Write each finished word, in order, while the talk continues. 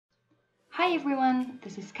Hi everyone,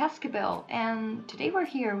 this is Kasscabel, and today we're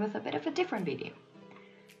here with a bit of a different video.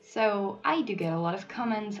 So I do get a lot of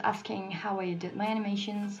comments asking how I did my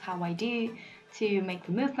animations, how I do to make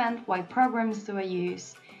the movement, what programs do I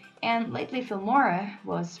use, and lately Filmora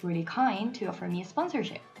was really kind to offer me a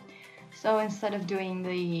sponsorship. So instead of doing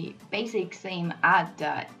the basic same ad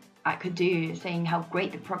that I could do saying how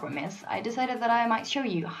great the program is, I decided that I might show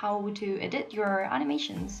you how to edit your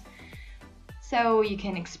animations. So you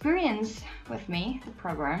can experience with me the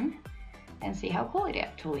program and see how cool it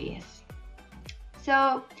actually is.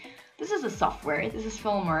 So this is a software, this is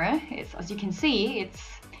Filmora. As you can see, it's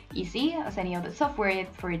easy as any other software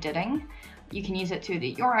for editing. You can use it to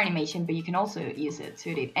edit your animation, but you can also use it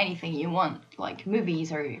to edit anything you want, like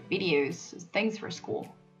movies or videos, things for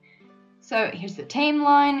school. So here's the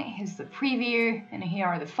timeline, here's the preview, and here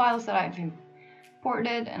are the files that I've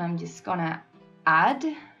imported, and I'm just gonna add.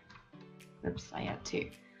 Oops, I had two.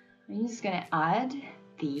 I'm just gonna add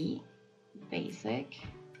the basic,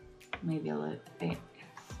 maybe a little bit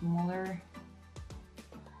smaller.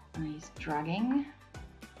 I'm just dragging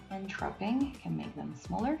and dropping, can make them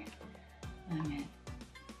smaller. I'm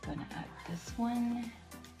gonna add this one.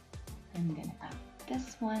 I'm gonna add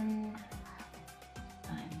this one.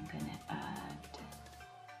 I'm gonna add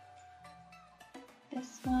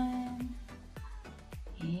this one.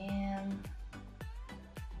 And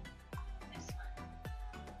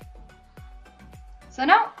so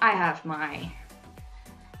now I have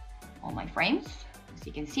all my frames. As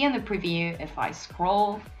you can see in the preview, if I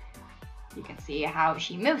scroll, you can see how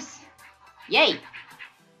she moves. Yay!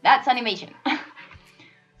 That's animation.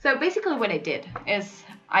 So basically what I did is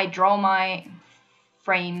I draw my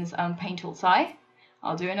frames on Paint Tools.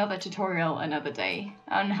 I'll do another tutorial another day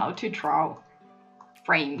on how to draw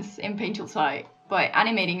frames in Paint Tools, but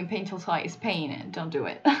animating in Paint Tools is pain and don't do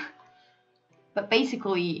it. But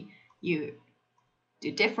basically you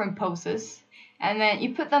do different poses and then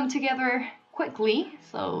you put them together quickly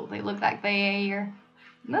so they look like they are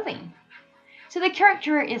moving. So the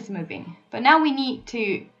character is moving, but now we need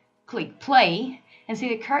to click play and see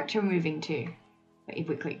the character moving too. But if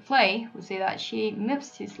we click play, we'll see that she moves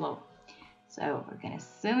too slow. So we're gonna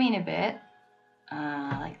zoom in a bit,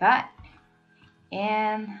 like that,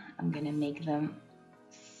 and I'm gonna make them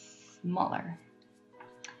smaller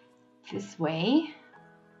this way.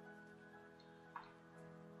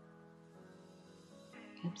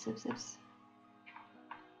 Oops.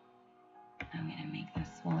 I'm gonna make them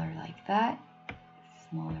smaller like that,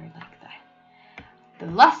 smaller like that. The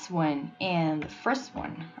last one and the first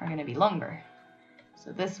one are gonna be longer.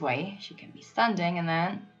 So this way she can be standing and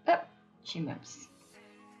then she moves.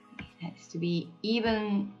 It has to be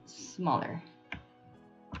even smaller.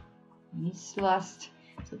 It needs to last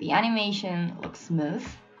so the animation looks smooth.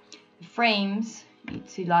 The frames need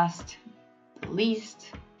to last the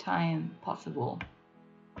least time possible.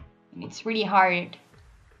 And it's really hard,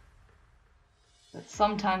 but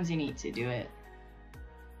sometimes you need to do it.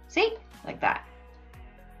 See? Like that.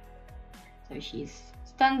 So she's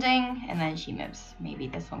standing and then she moves. Maybe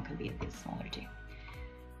this one could be a bit smaller too.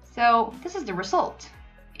 So this is the result.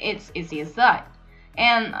 It's easy as that.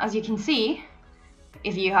 And as you can see,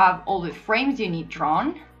 if you have all the frames you need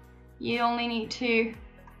drawn, you only need to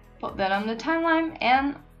put that on the timeline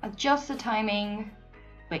and adjust the timing,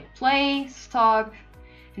 click play, stop,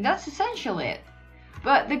 and that's essentially it.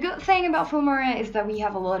 But the good thing about Filmora is that we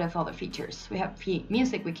have a lot of other features. We have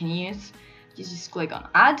music we can use. You just click on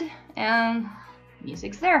add and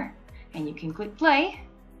music's there. And you can click play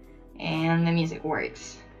and the music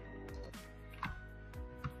works.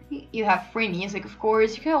 You have free music, of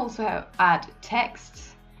course. You can also add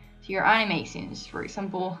text to your animations. For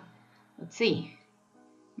example, let's see.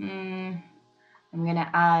 I'm gonna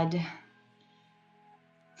add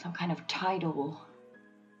some kind of title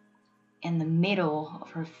in the middle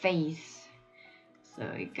of her face. So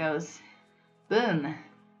it goes boom,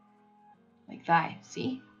 like that,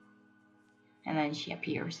 see? And then she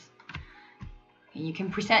appears. And you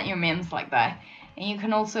can present your memes like that. And you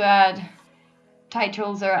can also add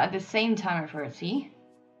titles are at the same time of her, see?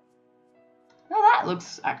 Well, that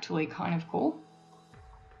looks actually kind of cool.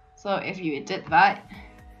 So if you did that,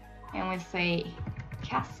 and we say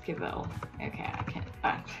Kasscabel, okay,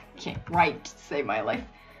 I can't write to save my life.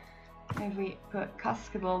 If we put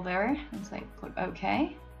Kasscabel there and say click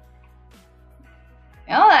OK.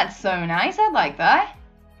 Oh, that's so nice, I like that.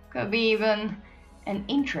 Could be even an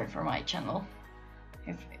intro for my channel.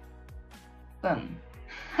 Boom.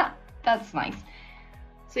 That's nice.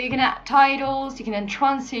 So you can add titles, you can add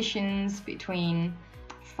transitions between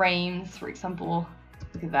frames, for example.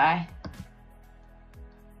 Look at that.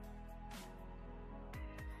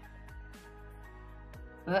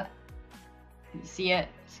 You see it?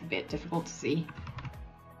 It's a bit difficult to see,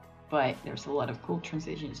 but there's a lot of cool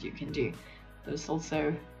transitions you can do. There's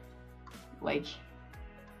also like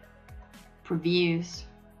previews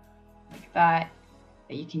like that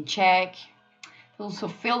you can check. There's also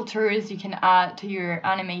filters you can add to your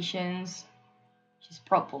animations. Just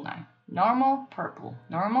purple now. Normal, purple,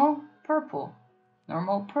 normal, purple,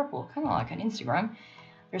 normal, purple. Kind of like on Instagram.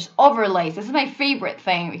 There's overlays. This is my favorite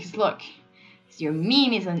thing because look, if your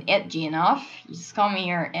meme isn't edgy enough, you just come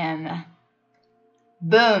here and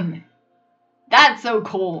boom. That's so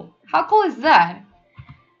cool. How cool is that?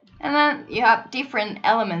 And then you have different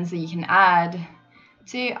elements that you can add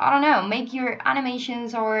to, I don't know, make your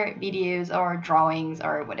animations or videos or drawings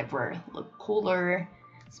or whatever look cooler,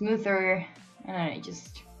 smoother, I don't know,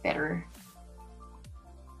 just better.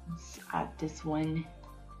 Let's add this one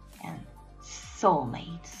and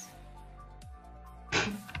soulmates.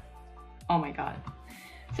 Oh my god.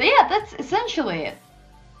 So yeah, that's essentially it.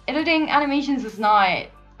 Editing animations is not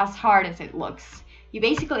as hard as it looks. You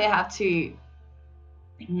basically have to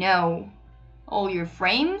know all your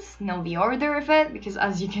frames, know the order of it, because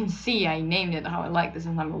as you can see, I named it how I like. This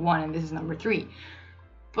is number 1 and this is number 3.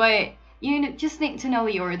 But you just need to know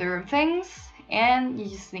the order of things, and you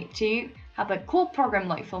just need to have a cool program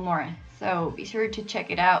like Filmora. So be sure to check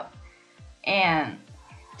it out and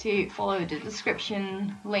to follow the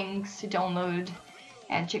description links to download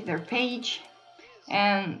and check their page,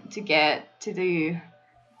 and to get to do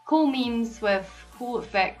cool memes with cool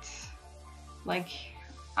effects like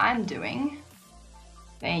I'm doing.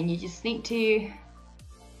 Then you just need to,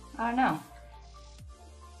 I don't know.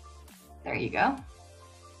 There you go.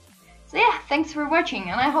 So yeah, thanks for watching,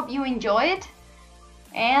 and I hope you enjoyed,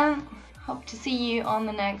 and hope to see you on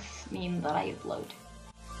the next meme that I upload.